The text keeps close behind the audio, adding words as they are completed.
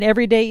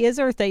Every Day is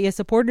Earth Day is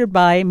supported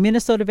by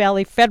Minnesota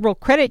Valley Federal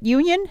Credit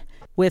Union.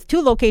 With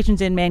 2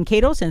 locations in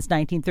Mankato since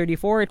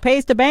 1934, it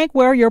pays to bank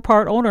where you're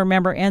part owner,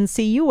 member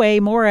NCUA.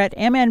 More at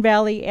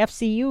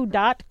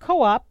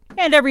mnvalleyfcu.coop.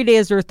 And Every Day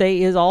is Earth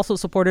Day is also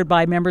supported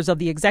by members of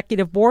the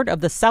Executive Board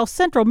of the South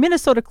Central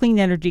Minnesota Clean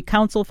Energy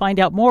Council. Find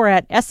out more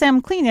at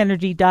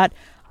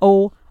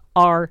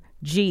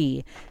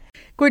smcleanenergy.org.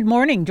 Good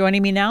morning.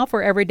 Joining me now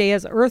for Every Day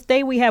is Earth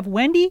Day, we have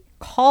Wendy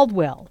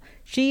Caldwell.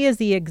 She is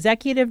the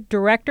Executive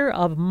Director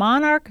of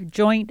Monarch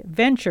Joint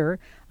Venture,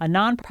 a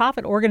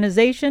nonprofit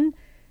organization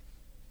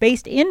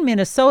based in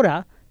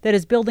Minnesota that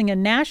is building a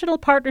national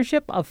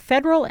partnership of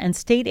federal and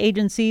state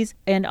agencies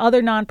and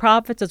other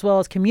nonprofits, as well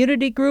as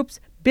community groups,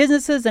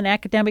 businesses, and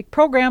academic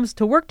programs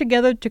to work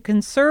together to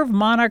conserve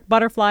monarch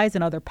butterflies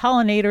and other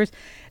pollinators.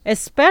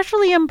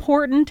 Especially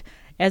important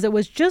as it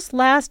was just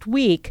last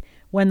week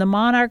when the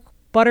monarch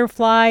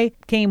butterfly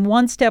came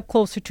one step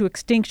closer to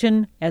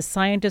extinction as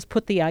scientists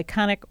put the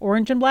iconic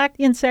orange and black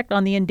insect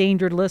on the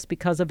endangered list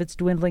because of its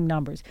dwindling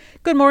numbers.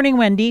 Good morning,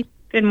 Wendy.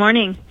 Good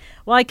morning.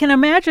 Well, I can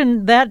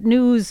imagine that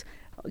news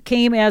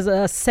came as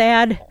a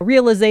sad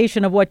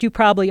realization of what you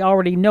probably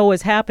already know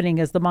is happening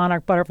as the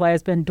monarch butterfly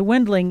has been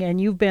dwindling, and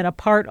you've been a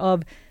part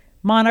of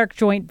Monarch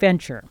Joint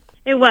Venture.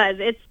 It was.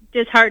 It's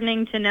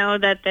disheartening to know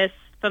that this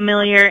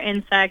familiar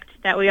insect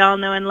that we all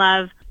know and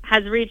love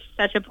has reached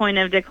such a point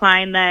of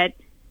decline that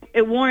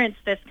it warrants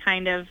this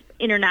kind of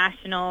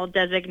international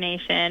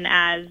designation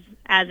as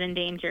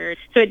endangered.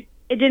 So it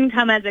didn't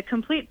come as a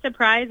complete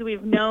surprise.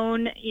 We've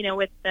known,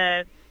 with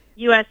the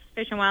U.S.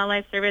 Fish and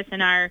Wildlife Service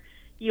and our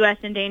U.S.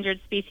 Endangered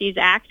Species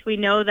Act, we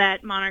know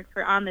that monarchs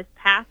are on this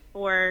path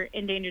for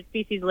endangered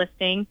species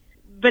listing,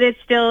 but it's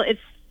still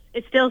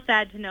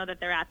sad to know that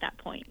they're at that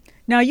point.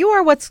 Now, you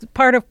are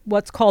part of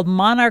what's called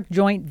Monarch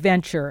Joint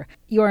Venture.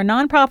 You're a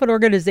nonprofit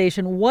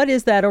organization. What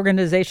is that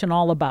organization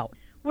all about?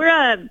 We're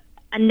a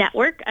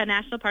network, a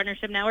national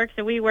partnership network.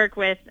 So we work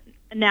with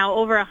now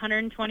over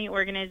 120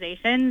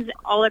 organizations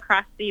all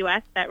across the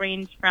U.S. that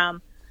range from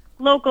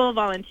local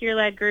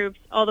volunteer-led groups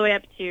all the way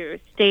up to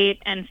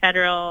state and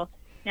federal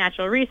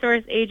natural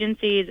resource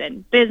agencies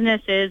and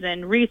businesses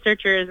and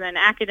researchers and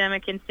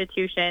academic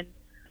institutions.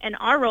 And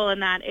our role in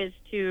that is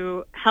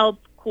to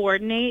help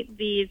coordinate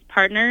these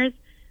partners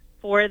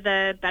for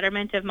the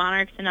betterment of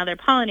monarchs and other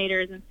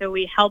pollinators. And so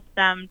we help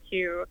them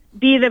to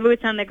be the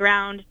boots on the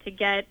ground to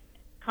get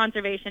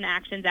conservation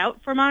actions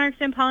out for monarchs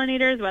and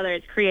pollinators, whether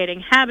it's creating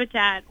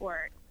habitat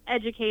or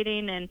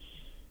educating and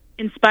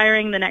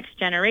inspiring the next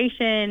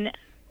generation,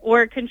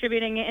 or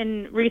contributing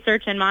in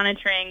research and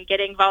monitoring,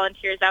 getting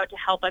volunteers out to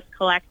help us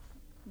collect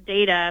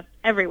data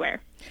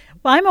everywhere.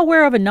 Well, I'm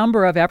aware of a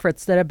number of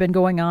efforts that have been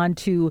going on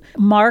to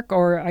mark,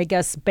 or I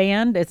guess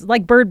band. It's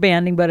like bird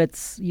banding,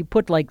 but you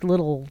put like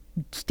little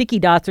sticky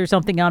dots or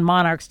something on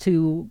monarchs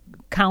to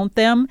count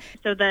them.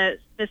 So the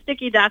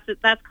sticky dots,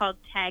 that's called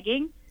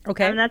tagging.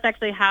 Okay. And that's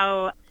actually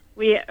how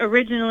we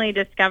originally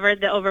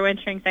discovered the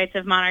overwintering sites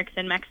of monarchs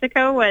in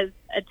Mexico. Was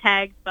a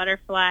tagged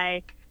butterfly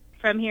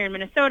from here in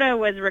Minnesota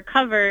was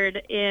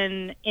recovered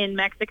in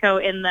Mexico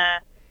in the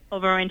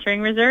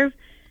overwintering reserve.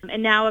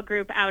 And now a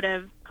group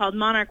called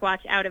Monarch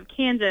Watch out of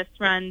Kansas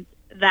runs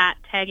that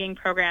tagging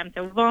program.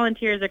 So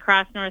volunteers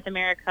across North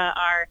America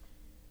are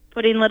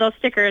putting little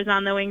stickers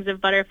on the wings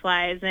of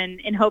butterflies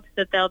in hopes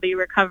that they'll be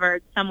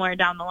recovered somewhere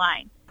down the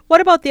line. What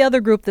about the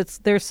other group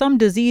there's some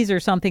disease or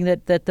something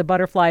that the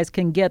butterflies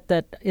can get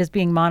that is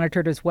being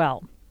monitored as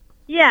well?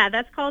 Yeah,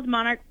 that's called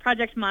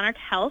Project Monarch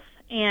Health,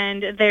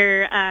 and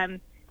there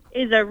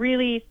is a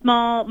really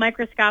small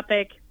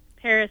microscopic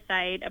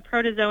parasite, a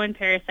protozoan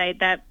parasite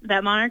that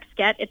monarchs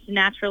get. It's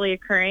naturally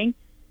occurring,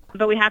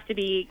 but we have to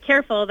be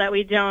careful that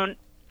we don't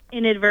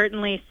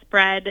inadvertently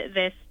spread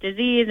this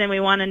disease, and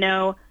we want to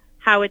know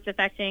how it's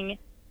affecting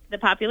the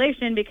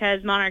population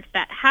because monarchs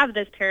that have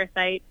this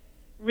parasite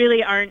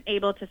really aren't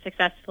able to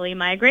successfully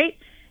migrate.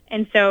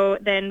 And so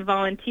then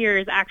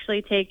volunteers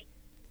actually take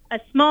a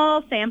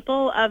small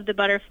sample of the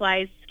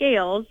butterfly's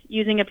scales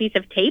using a piece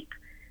of tape,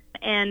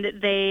 and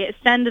they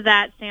send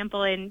that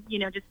sample in,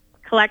 just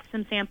collect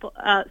some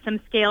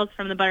scales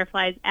from the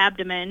butterfly's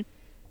abdomen,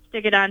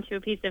 stick it onto a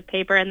piece of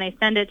paper, and they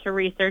send it to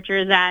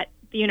researchers at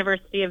the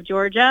University of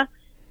Georgia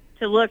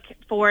to look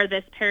for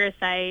this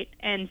parasite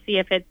and see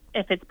if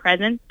it's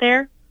present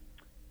there.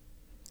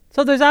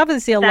 So there's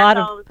obviously a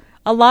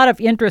lot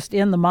of interest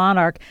in the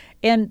monarch,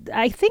 and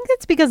I think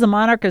that's because the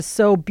monarch is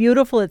so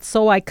beautiful, it's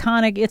so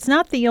iconic. It's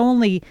not the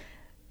only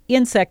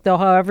insect, though,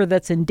 however,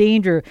 that's in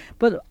danger.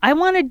 But I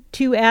wanted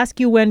to ask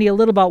you, Wendy, a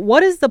little about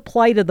what is the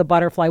plight of the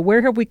butterfly?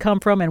 Where have we come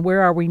from, and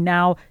where are we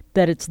now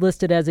that it's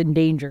listed as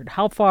endangered?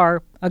 How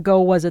far ago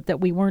was it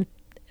that we weren't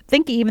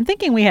even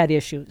thinking we had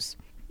issues?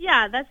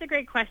 Yeah, that's a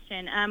great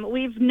question.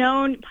 We've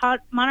known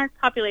monarch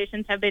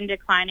populations have been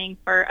declining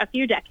for a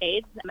few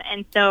decades,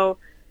 and so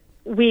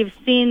we've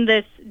seen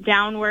this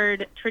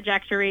downward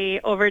trajectory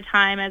over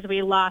time as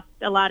we lost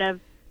a lot of,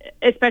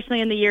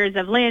 especially in the years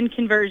of land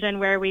conversion,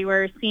 where we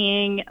were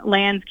seeing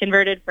lands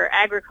converted for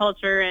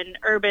agriculture and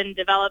urban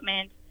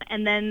development,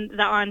 and then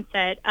the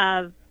onset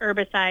of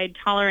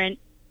herbicide-tolerant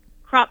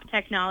crop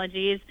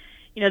technologies,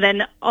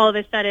 then all of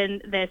a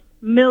sudden this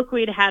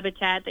milkweed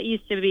habitat that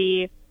used to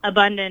be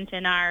abundant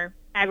in our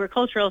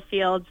agricultural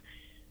fields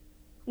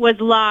was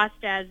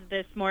lost as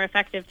this more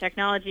effective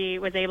technology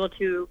was able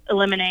to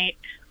eliminate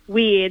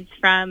weeds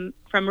from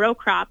row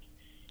crops.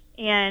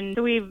 And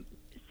so we've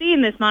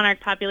seen this monarch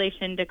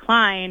population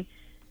decline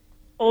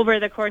over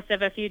the course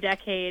of a few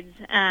decades.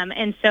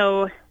 And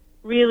so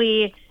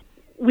really,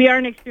 we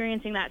aren't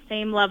experiencing that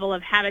same level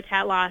of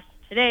habitat loss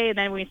today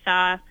than we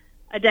saw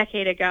a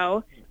decade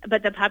ago,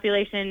 but the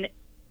population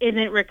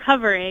isn't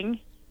recovering.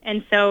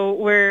 And so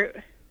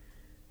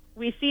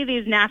we see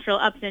these natural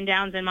ups and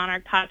downs in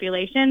monarch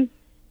populations.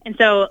 And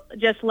so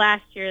just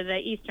last year, the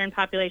eastern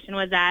population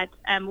was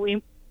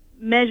we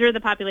measure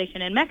the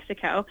population in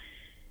Mexico,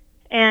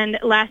 and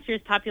last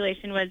year's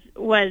population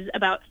was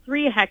about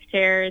 3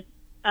 hectares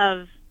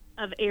of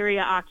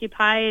area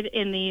occupied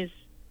in these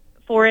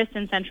forests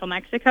in central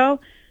Mexico.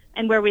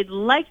 And where we'd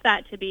like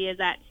that to be is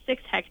at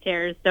 6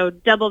 hectares, so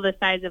double the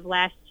size of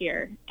last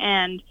year.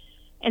 And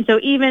so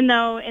even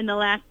though in the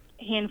last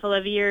handful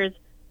of years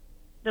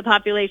the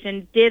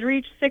population did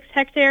reach 6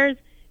 hectares,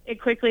 it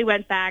quickly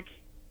went back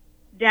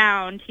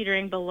down,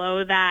 teetering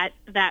below that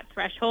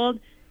threshold.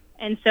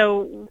 And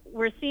so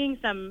we're seeing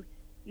some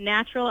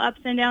natural ups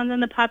and downs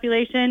in the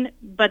population,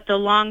 but the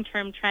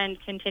long-term trend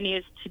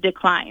continues to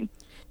decline.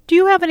 Do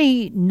you have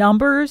any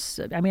numbers?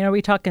 I mean, are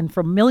we talking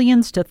from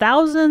millions to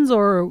thousands,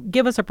 or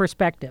give us a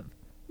perspective?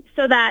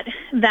 So that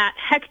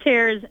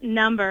hectares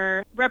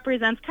number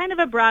represents kind of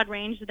a broad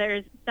range.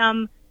 There's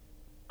some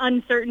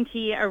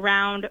uncertainty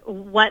around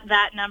what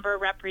that number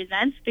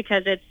represents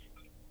because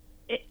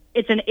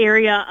it's an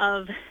area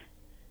of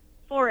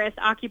forest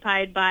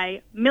occupied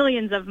by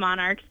millions of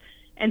monarchs.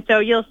 And so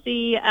you'll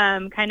see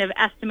kind of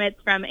estimates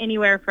from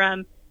anywhere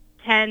from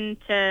 10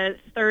 to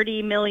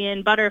 30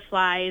 million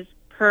butterflies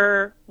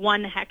per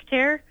 1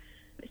 hectare.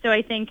 So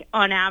I think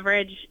on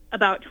average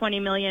about 20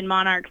 million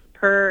monarchs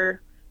per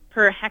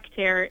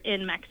hectare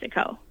in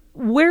Mexico.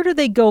 Where do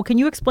they go? Can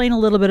you explain a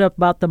little bit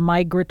about the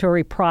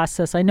migratory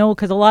process? I know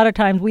because a lot of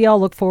times we all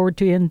look forward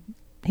to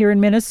here in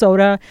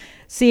Minnesota,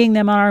 seeing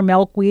them on our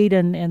milkweed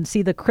and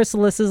see the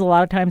chrysalises. A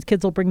lot of times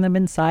kids will bring them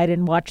inside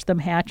and watch them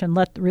hatch and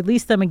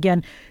release them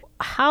again.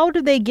 How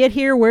do they get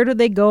here? Where do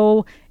they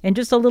go? And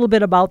just a little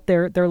bit about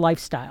their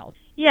lifestyle.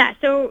 Yeah,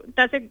 so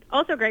that's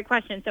also a great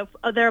question. So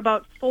there are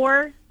about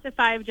 4 to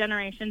 5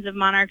 generations of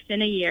monarchs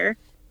in a year.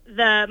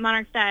 The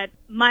monarchs that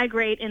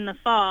migrate in the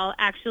fall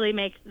actually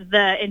make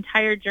the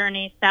entire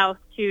journey south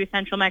to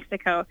central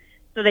Mexico.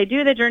 So they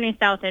do the journey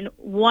south in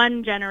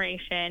 1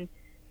 generation,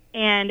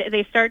 and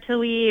they start to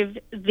leave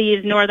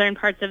these northern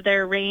parts of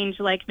their range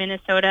like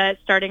Minnesota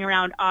starting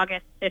around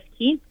August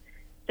 15th.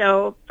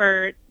 So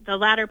for the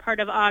latter part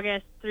of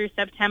August through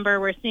September,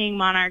 we're seeing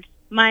monarchs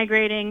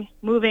migrating,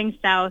 moving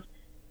south.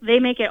 They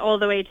make it all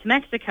the way to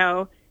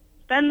Mexico,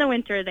 spend the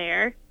winter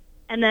there,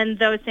 and then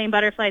those same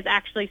butterflies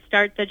actually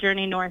start the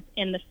journey north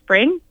in the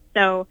spring.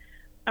 So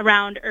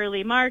around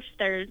early March,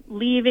 they're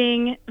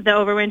leaving the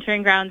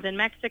overwintering grounds in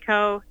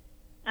Mexico,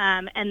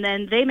 and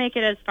then they make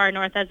it as far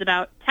north as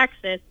about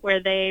Texas,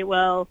 where they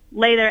will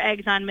lay their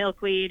eggs on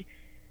milkweed,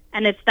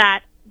 and it's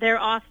their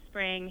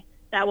offspring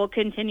that will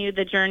continue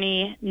the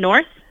journey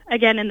north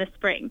again in the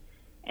spring.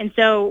 And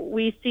so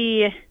we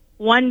see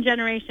 1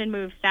 generation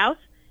move south,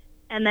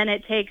 and then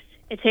it takes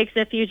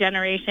a few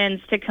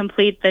generations to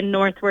complete the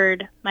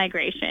northward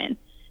migration.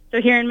 So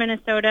here in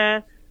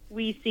Minnesota,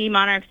 we see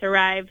monarchs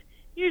arrive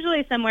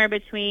usually somewhere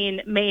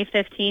between May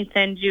 15th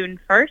and June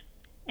 1st,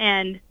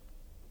 and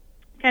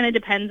kind of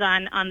depends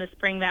on the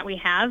spring that we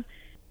have.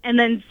 And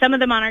then some of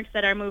the monarchs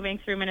that are moving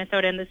through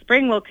Minnesota in the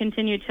spring will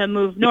continue to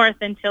move north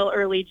until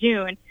early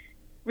June,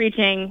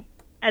 reaching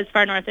as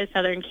far north as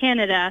southern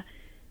Canada.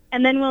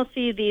 And then we'll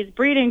see these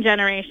breeding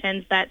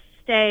generations that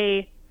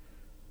stay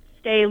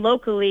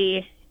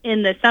locally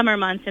in the summer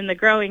months in the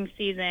growing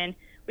season.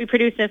 We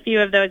produce a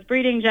few of those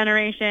breeding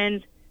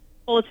generations,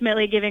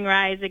 ultimately giving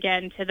rise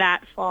again to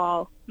that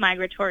fall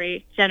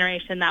migratory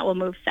generation that will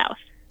move south.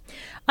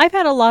 I've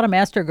had a lot of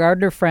Master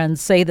Gardener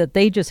friends say that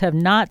they just have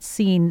not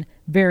seen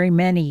very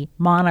many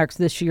monarchs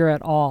this year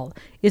at all.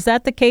 Is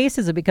that the case?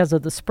 Is it because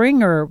of the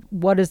spring, or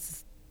what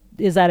is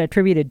that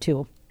attributed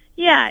to?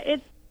 Yeah,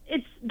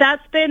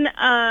 that's been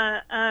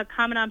a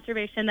common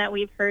observation that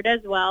we've heard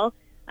as well,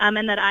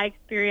 and that I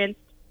experienced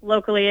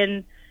locally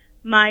in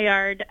my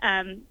yard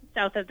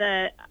south of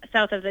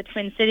the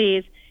Twin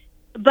Cities.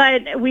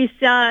 But we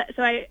saw,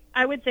 so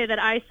I would say that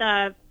I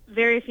saw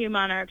very few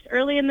monarchs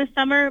early in the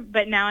summer,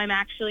 but now I'm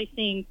actually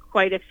seeing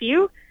quite a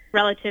few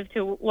relative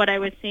to what I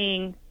was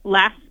seeing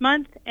last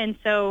month. And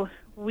so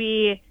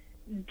we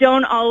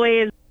don't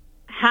always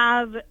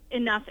have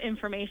enough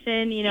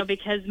information,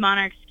 because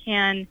monarchs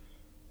can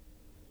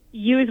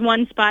use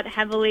one spot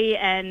heavily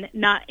and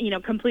not,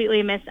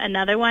 completely miss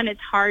another one. It's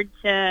hard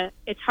to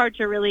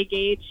really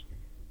gauge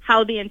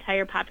how the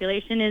entire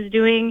population is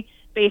doing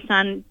based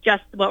on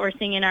just what we're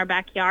seeing in our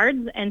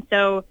backyards. And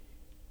so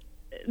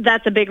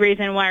that's a big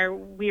reason why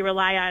we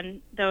rely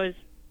on those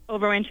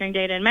overwintering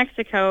data in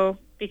Mexico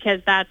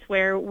because that's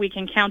where we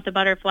can count the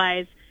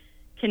butterflies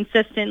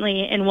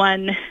consistently in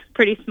one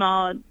pretty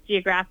small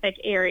geographic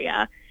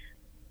area.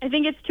 I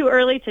think it's too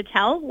early to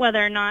tell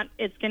whether or not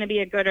it's going to be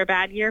a good or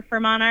bad year for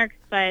monarchs,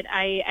 but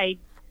I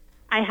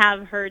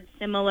have heard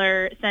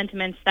similar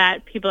sentiments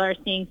that people are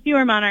seeing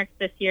fewer monarchs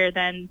this year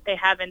than they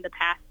have in the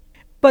past.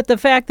 But the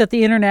fact that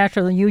the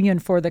International Union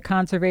for the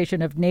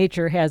Conservation of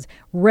Nature has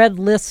red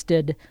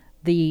listed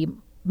the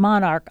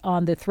monarch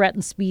on the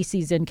threatened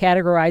species and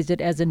categorized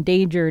it as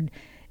endangered,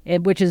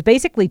 which is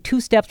basically 2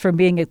 steps from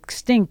being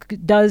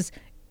extinct, does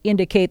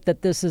indicate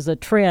that this is a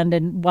trend.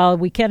 And while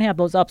we can have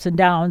those ups and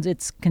downs,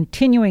 it's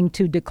continuing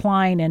to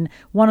decline. And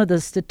one of the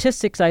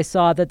statistics I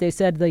saw that they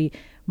said the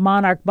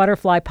monarch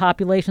butterfly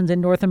populations in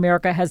North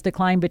America has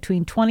declined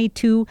between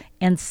 22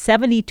 and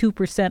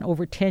 72%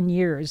 over 10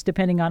 years,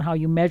 depending on how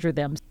you measure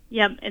them.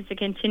 Yep, it's a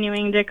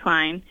continuing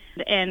decline,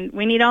 and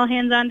we need all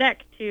hands on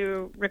deck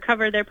to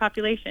recover their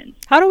populations.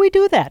 How do we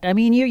do that? I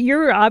mean,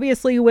 you're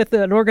obviously with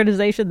an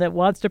organization that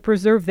wants to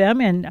preserve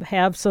them and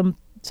have some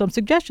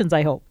suggestions,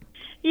 I hope.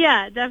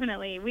 Yeah,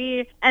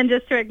 definitely. And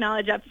just to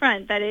acknowledge up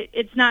front that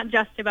it's not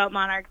just about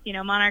monarchs. You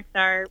know, monarchs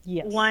are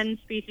one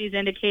species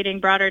indicating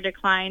broader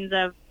declines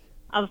of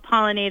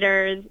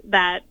pollinators,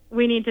 that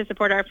we need to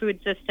support our food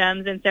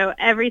systems. And so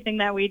everything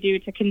that we do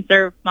to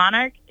conserve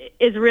monarchs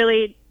is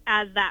really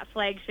as that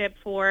flagship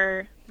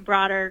for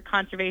broader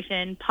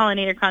conservation,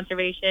 pollinator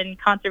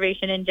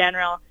conservation in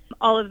general.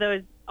 All of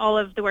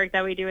the work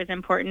that we do is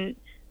important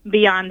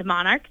beyond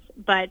monarchs,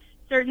 but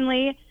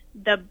certainly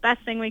the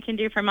best thing we can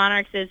do for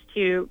monarchs is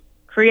to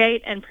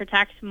create and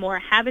protect more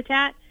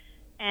habitat,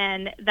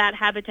 and that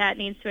habitat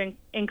needs to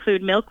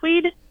include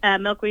milkweed.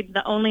 Milkweed is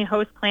the only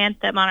host plant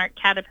that monarch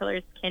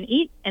caterpillars can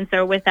eat, and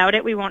so without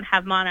it, we won't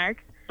have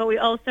monarchs. But we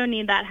also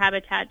need that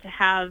habitat to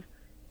have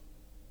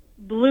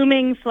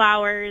blooming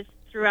flowers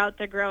throughout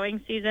the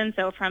growing season.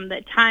 So from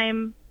the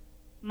time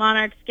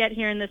monarchs get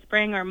here in the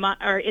spring,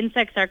 or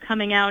insects are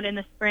coming out in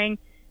the spring,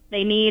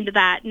 they need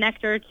that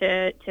nectar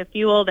to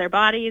fuel their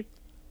bodies.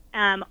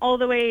 All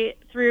the way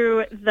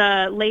through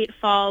the late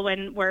fall,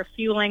 when we're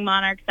fueling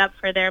monarchs up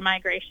for their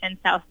migration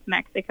south to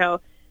Mexico,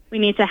 we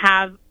need to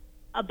have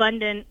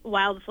abundant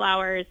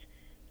wildflowers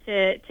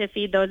to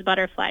feed those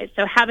butterflies.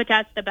 So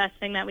habitat's the best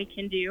thing that we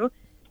can do.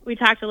 We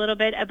talked a little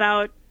bit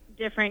about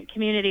different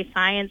community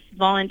science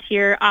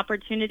volunteer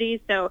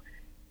opportunities. So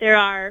there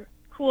are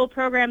cool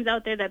programs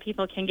out there that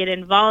people can get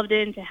involved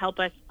in to help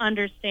us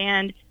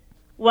understand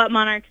what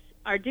monarchs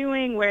are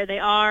doing, where they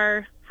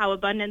are, how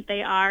abundant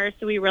they are.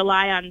 So we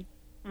rely on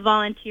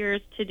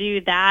volunteers to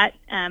do that.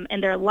 And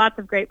there are lots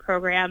of great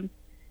programs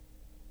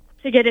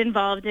to get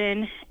involved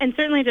in, and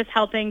certainly just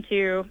helping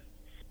to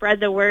spread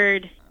the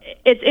word.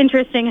 It's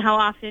interesting how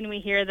often we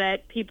hear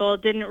that people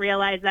didn't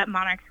realize that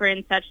monarchs were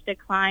in such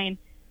decline.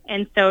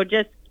 And so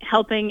just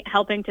helping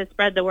to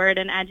spread the word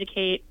and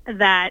educate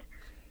that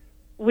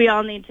we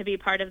all need to be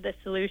part of the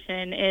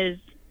solution is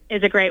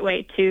a great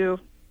way to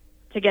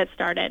get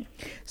started.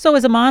 So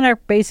is a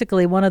monarch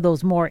basically one of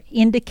those more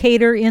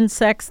indicator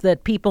insects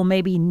that people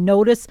maybe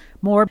notice,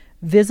 more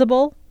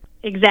visible?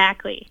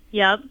 Exactly.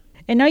 Yep.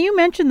 And now you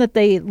mentioned that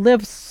they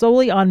live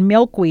solely on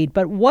milkweed,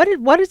 but what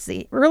is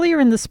earlier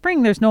in the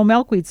spring there's no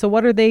milkweed, so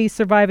what are they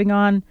surviving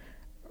on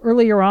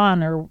earlier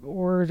on,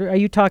 or are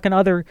you talking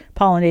other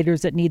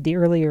pollinators that need the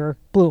earlier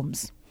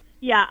blooms?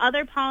 Yeah,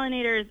 other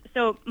pollinators.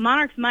 So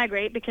monarchs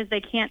migrate because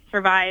they can't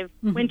survive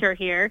winter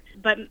here,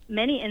 but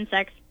many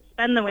insects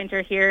spend the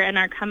winter here and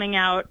are coming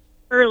out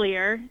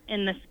earlier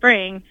in the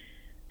spring,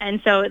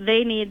 and so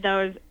they need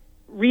those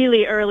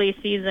really early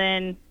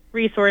season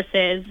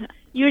resources.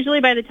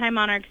 Usually by the time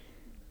monarchs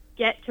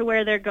get to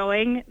where they're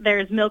going,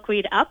 there's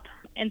milkweed up,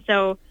 and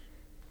so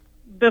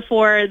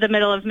before the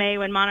middle of May,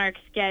 when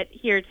monarchs get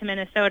here to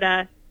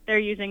Minnesota, they're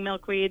using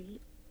milkweeds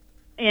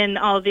in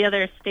all of the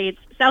other states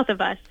south of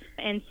us.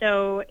 And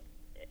so,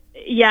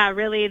 yeah,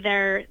 really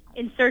they're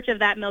in search of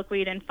that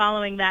milkweed and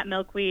following that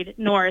milkweed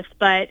north,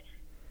 but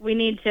we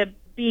need to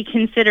be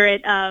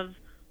considerate of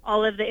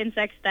all of the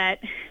insects that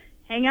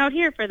hang out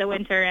here for the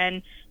winter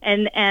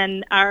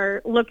and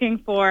are looking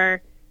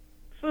for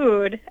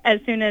food as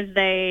soon as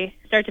they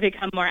start to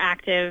become more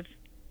active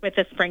with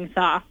the spring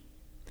thaw.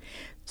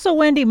 So,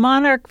 Wendy,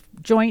 Monarch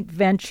Joint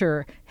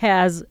Venture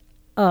has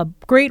a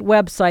great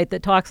website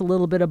that talks a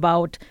little bit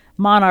about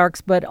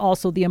monarchs, but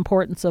also the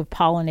importance of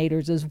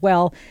pollinators as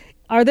well.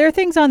 Are there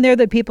things on there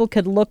that people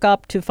could look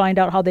up to find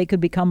out how they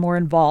could become more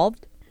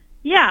involved?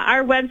 Yeah,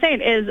 our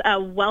website is a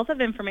wealth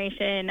of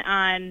information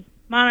on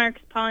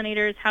monarchs,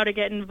 pollinators, how to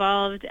get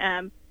involved.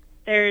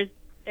 There's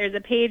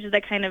a page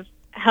that kind of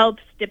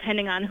helps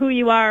depending on who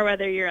you are,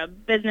 whether you're a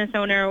business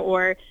owner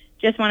or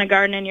just want to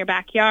garden in your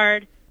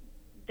backyard.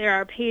 There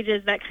are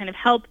pages that kind of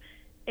help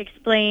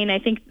explain. I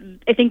think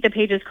the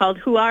page is called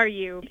 "Who Are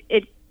You?"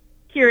 It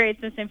curates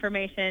this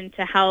information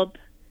to help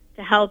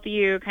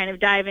you kind of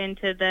dive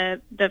into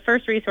the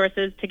first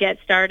resources to get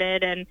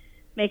started and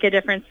make a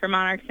difference for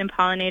monarchs and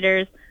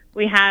pollinators.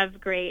 We have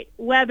great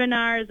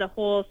webinars, a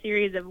whole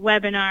series of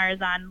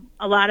webinars on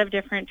a lot of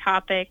different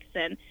topics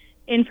and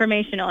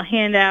informational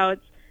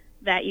handouts.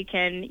 that you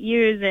can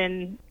use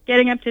in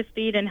getting up to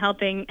speed and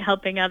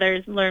helping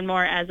others learn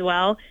more as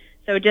well.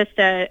 So just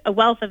a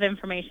wealth of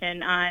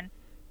information on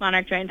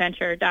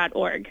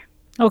monarchjointventure.org.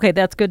 Okay,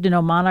 that's good to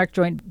know,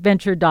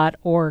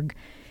 monarchjointventure.org.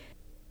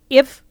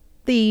 If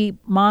the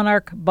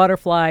monarch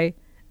butterfly,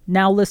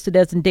 now listed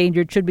as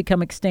endangered, should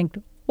become extinct,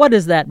 what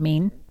does that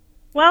mean?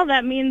 Well,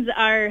 that means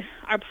our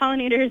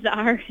pollinators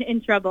are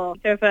in trouble.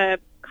 So if a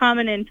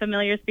common and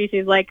familiar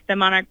species like the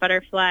monarch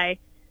butterfly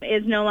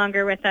is no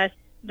longer with us,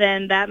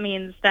 then that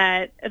means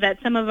that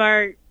some of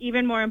our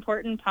even more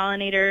important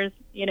pollinators,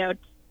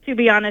 to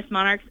be honest,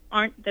 monarchs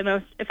aren't the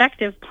most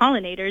effective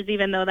pollinators,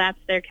 even though that's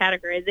their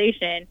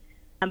categorization.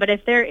 But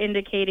if they're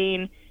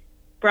indicating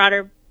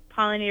broader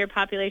pollinator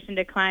population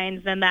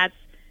declines, then that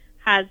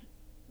has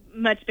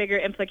much bigger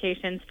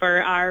implications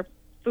for our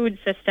food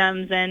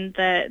systems and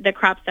the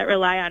crops that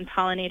rely on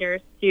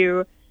pollinators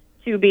to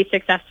be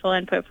successful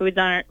and put food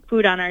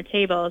on our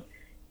tables.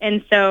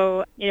 And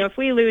so, if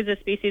we lose a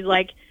species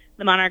like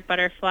the monarch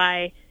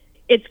butterfly,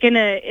 it's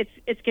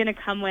gonna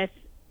come with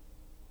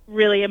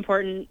really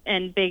important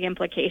and big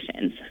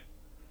implications.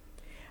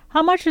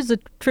 How much is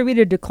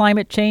attributed to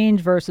climate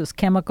change versus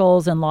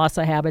chemicals and loss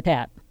of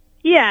habitat?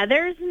 Yeah,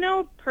 there's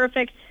no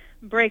perfect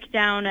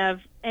breakdown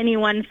of any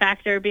one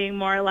factor being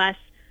more or less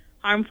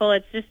harmful.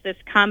 It's just this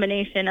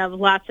combination of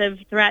lots of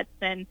threats,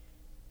 and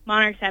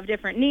monarchs have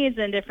different needs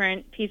and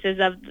different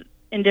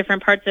in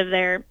different parts of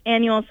their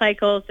annual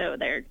cycle. So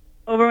their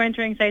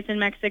overwintering sites in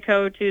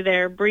Mexico to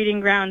their breeding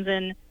grounds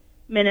in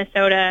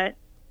Minnesota,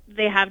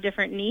 they have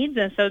different needs,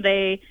 and so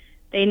they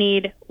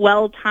need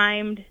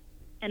well-timed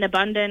and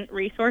abundant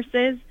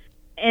resources.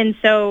 And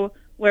so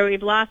where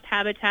we've lost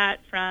habitat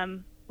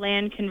from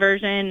land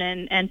conversion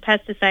and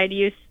pesticide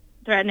use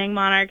threatening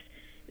monarchs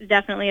is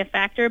definitely a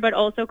factor, but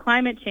also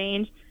climate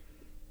change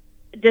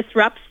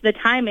disrupts the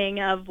timing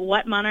of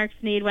what monarchs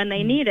need when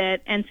they need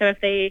it. And so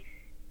if they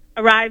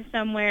arrive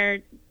somewhere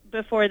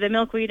before the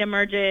milkweed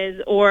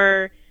emerges,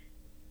 or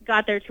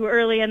got there too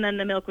early and then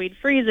the milkweed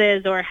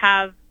freezes, or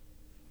have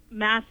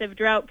massive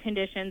drought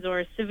conditions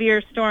or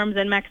severe storms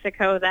in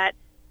Mexico that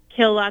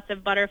kill lots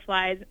of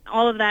butterflies,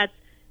 all of that's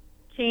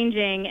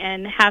changing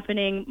and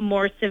happening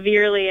more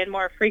severely and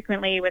more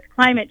frequently with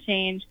climate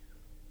change.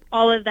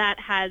 All of that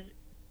has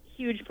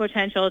huge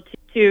potential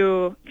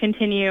to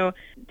continue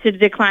to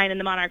decline in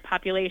the monarch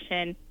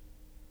population.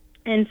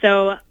 And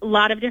so a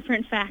lot of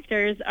different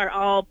factors are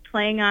all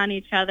playing on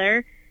each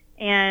other.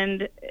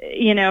 And,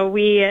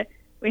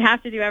 we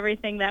have to do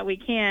everything that we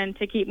can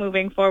to keep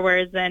moving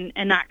forwards and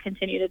not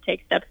continue to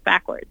take steps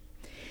backwards.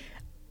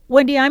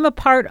 Wendy, I'm a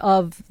part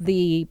of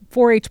the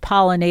 4-H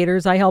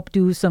pollinators. I help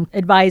do some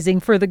advising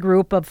for the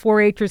group of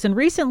 4-Hers. And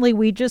recently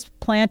we just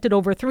planted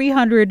over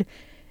 300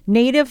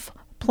 native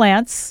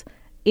plants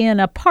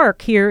in a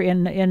park here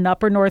in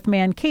Upper North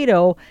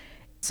Mankato.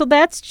 So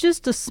that's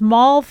just a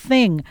small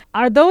thing.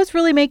 Are those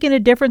really making a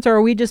difference, or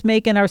are we just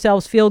making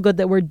ourselves feel good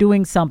that we're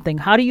doing something?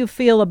 How do you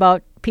feel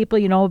about people,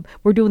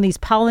 we're doing these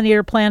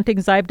pollinator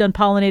plantings. I've done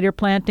pollinator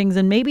plantings,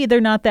 and maybe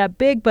they're not that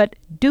big, but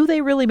do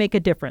they really make a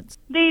difference?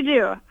 They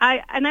do.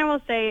 I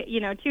will say,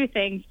 two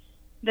things.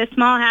 The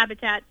small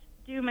habitats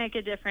do make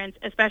a difference,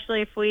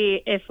 especially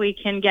if we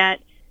can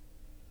get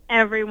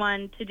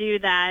everyone to do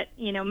that.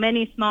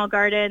 Many small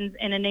gardens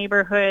in a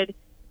neighborhood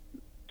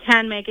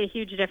can make a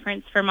huge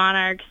difference for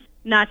monarchs,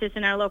 not just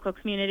in our local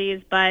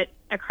communities, but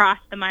across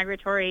the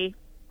migratory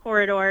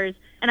corridors.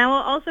 And I will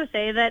also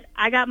say that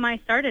I got my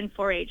start in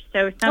 4-H.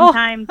 So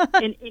sometimes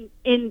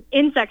in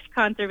insect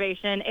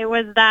conservation, it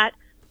was that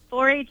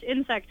 4-H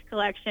insect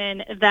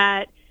collection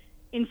that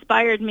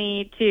inspired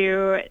me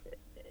to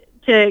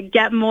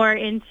get more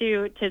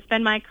to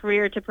spend my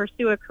career, to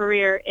pursue a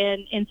career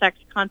in insect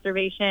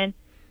conservation.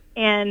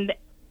 And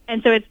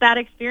so it's that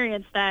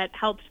experience that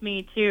helped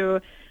me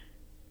to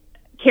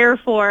care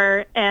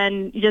for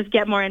and just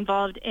get more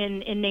involved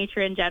in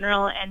nature in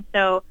general. And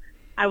so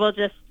I will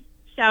just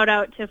shout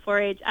out to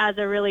 4-H as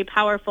a really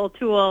powerful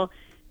tool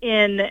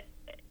in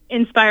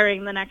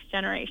inspiring the next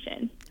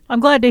generation. I'm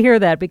glad to hear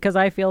that, because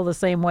I feel the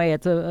same way.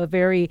 It's a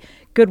very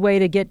good way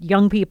to get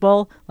young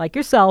people like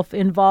yourself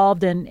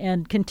involved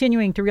and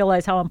continuing to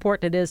realize how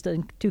important it is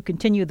to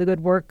continue the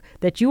good work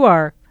that you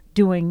are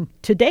doing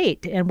to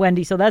date. And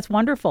Wendy, so that's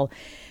wonderful.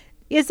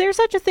 Is there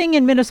such a thing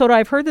in Minnesota?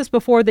 I've heard this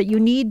before, that you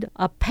need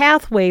a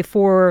pathway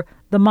for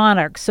the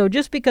monarchs. So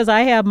just because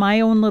I have my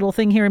own little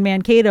thing here in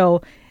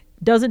Mankato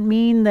doesn't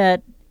mean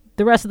that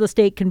the rest of the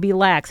state can be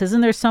lax.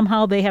 Isn't there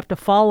somehow they have to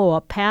follow a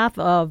path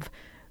of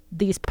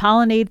these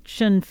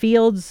pollination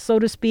fields, so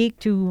to speak,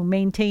 to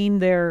maintain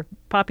their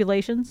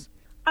populations?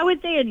 I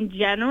would say in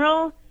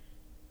general,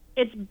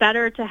 it's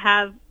better to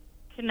have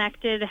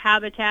connected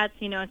habitats,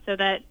 so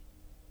that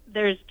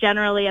there's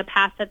generally a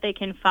path that they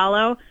can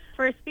follow.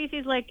 For a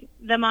species like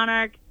the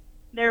monarch,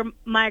 they're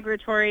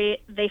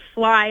migratory, they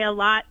fly a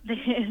lot,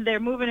 they're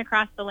moving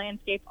across the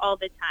landscape all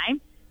the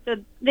time. So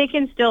they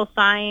can still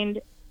find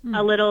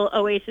a little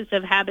oasis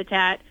of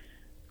habitat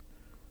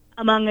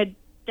among a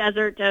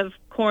desert of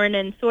corn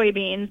and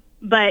soybeans.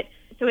 But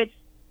so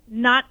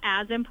not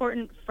as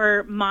important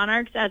for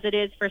monarchs as it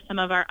is for some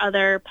of our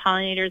other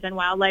pollinators and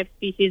wildlife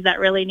species that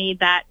really need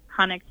that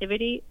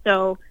connectivity.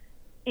 So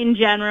in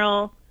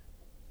general,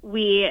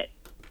 we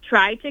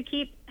try to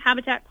keep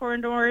habitat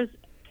corridors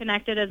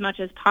connected as much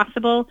as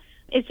possible.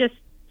 It's just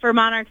for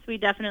monarchs, we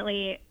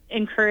definitely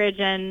encourage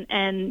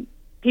and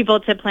people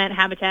to plant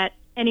habitat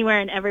anywhere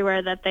and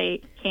everywhere that they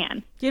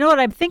can. You know what?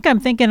 I'm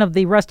thinking of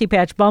the rusty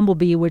patch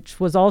bumblebee, which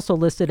was also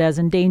listed as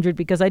endangered,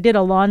 because I did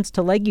a lawns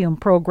to legume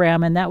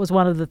program, and that was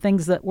one of the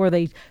things that where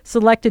they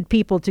selected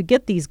people to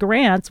get these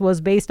grants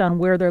was based on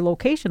where their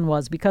location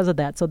was because of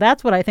that. So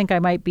that's what I think I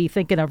might be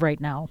thinking of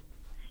right now.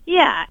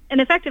 Yeah,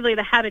 and effectively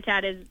the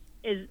habitat is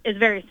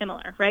very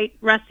similar, right?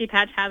 Rusty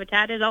patch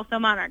habitat is also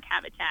monarch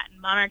habitat, and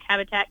monarch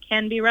habitat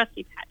can be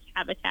rusty patch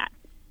habitat.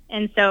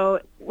 And so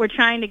we're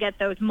trying to get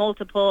those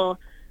multiple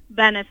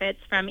benefits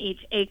from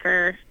each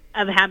acre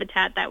of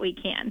habitat that we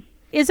can.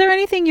 Is there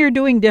anything you're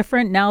doing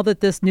different now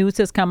that this news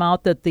has come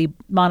out that the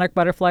monarch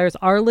butterflies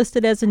are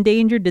listed as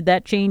endangered? Did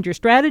that change your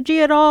strategy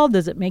at all?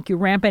 Does it make you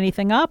ramp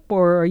anything up,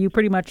 or are you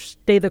pretty much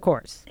stay the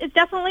course? It's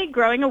definitely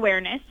growing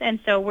awareness, and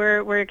so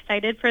we're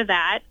excited for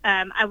that.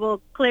 I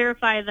will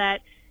clarify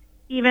that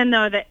even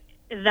though the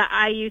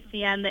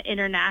IUCN, the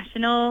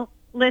international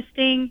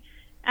listing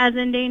as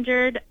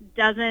endangered,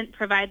 doesn't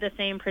provide the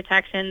same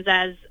protections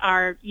as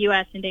our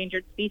U.S.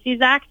 Endangered Species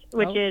Act,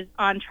 which is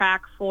on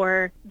track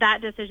for,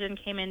 that decision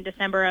came in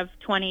December of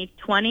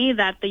 2020,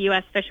 that the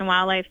U.S. Fish and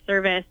Wildlife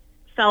Service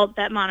felt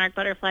that monarch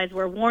butterflies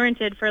were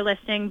warranted for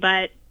listing,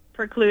 but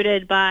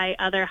precluded by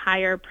other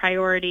higher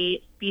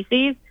priority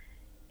species.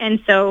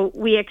 And so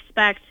we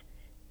expect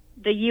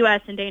the U.S.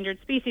 Endangered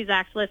Species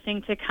Act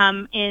listing to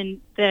come in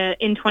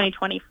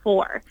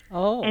 2024.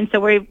 Oh. And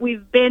so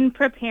we've been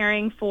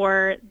preparing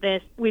for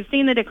this. We've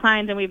seen the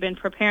declines, and we've been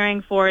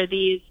preparing for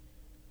these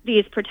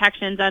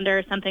protections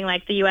under something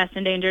like the U.S.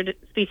 Endangered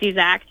Species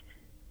Act.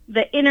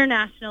 The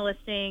international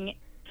listing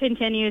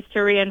continues to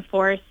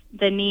reinforce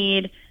the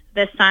need,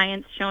 the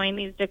science showing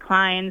these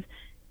declines,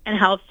 and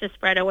helps to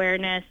spread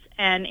awareness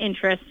and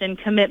interest and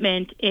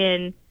commitment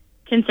in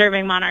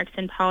conserving monarchs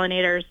and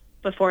pollinators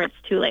before it's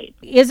too late.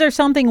 Is there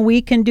something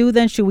we can do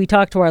then? Should we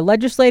talk to our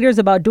legislators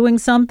about doing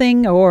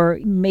something, or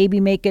maybe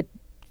make it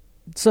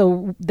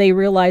so they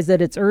realize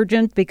that it's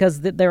urgent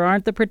because there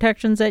aren't the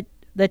protections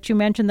that you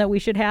mentioned that we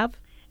should have?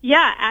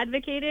 Yeah,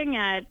 advocating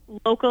at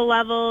local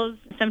levels.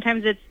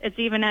 Sometimes it's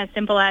even as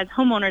simple as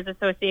homeowners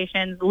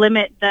associations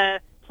limit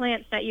the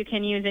plants that you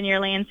can use in your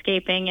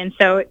landscaping. And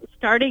so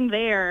starting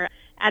there,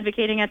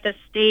 advocating at the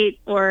state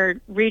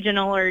or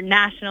regional or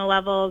national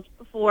levels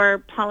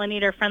for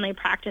pollinator-friendly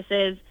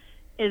practices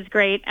is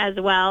great as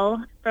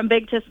well. From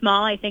big to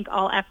small, I think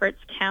all efforts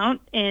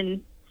count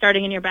in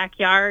starting in your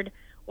backyard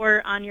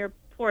or on your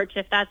porch.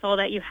 If that's all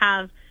that you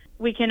have,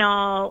 we can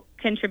all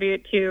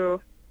contribute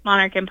to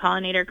monarch and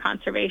pollinator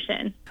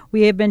conservation.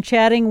 We have been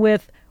chatting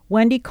with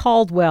Wendy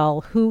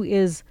Caldwell, who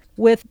is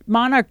with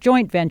Monarch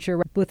Joint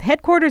Venture with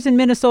headquarters in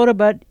Minnesota,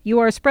 but you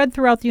are spread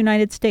throughout the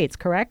United States,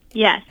 correct?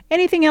 Yes.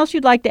 Anything else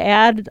you'd like to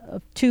add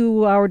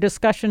to our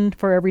discussion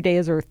for Every Day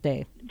is Earth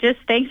Day? Just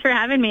thanks for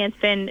having me. It's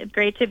been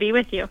great to be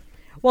with you.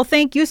 Well,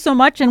 thank you so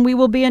much, and we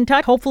will be in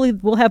touch. Hopefully,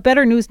 we'll have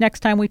better news next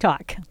time we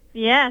talk.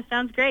 Yeah,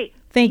 sounds great.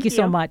 Thank you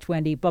so much,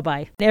 Wendy.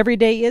 Bye-bye. Every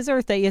Day is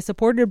Earth Day is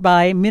supported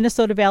by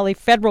Minnesota Valley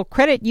Federal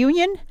Credit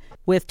Union.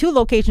 With 2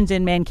 locations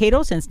in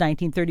Mankato since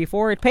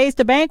 1934, it pays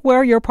to bank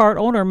where you're part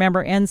owner,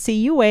 member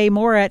NCUA.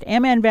 More at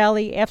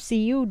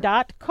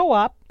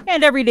mnvalleyfcu.coop.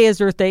 And Every Day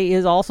is Earth Day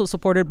is also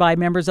supported by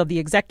members of the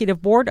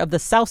Executive Board of the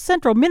South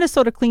Central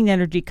Minnesota Clean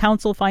Energy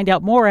Council. Find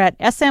out more at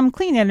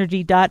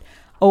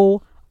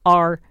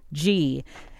smcleanenergy.org.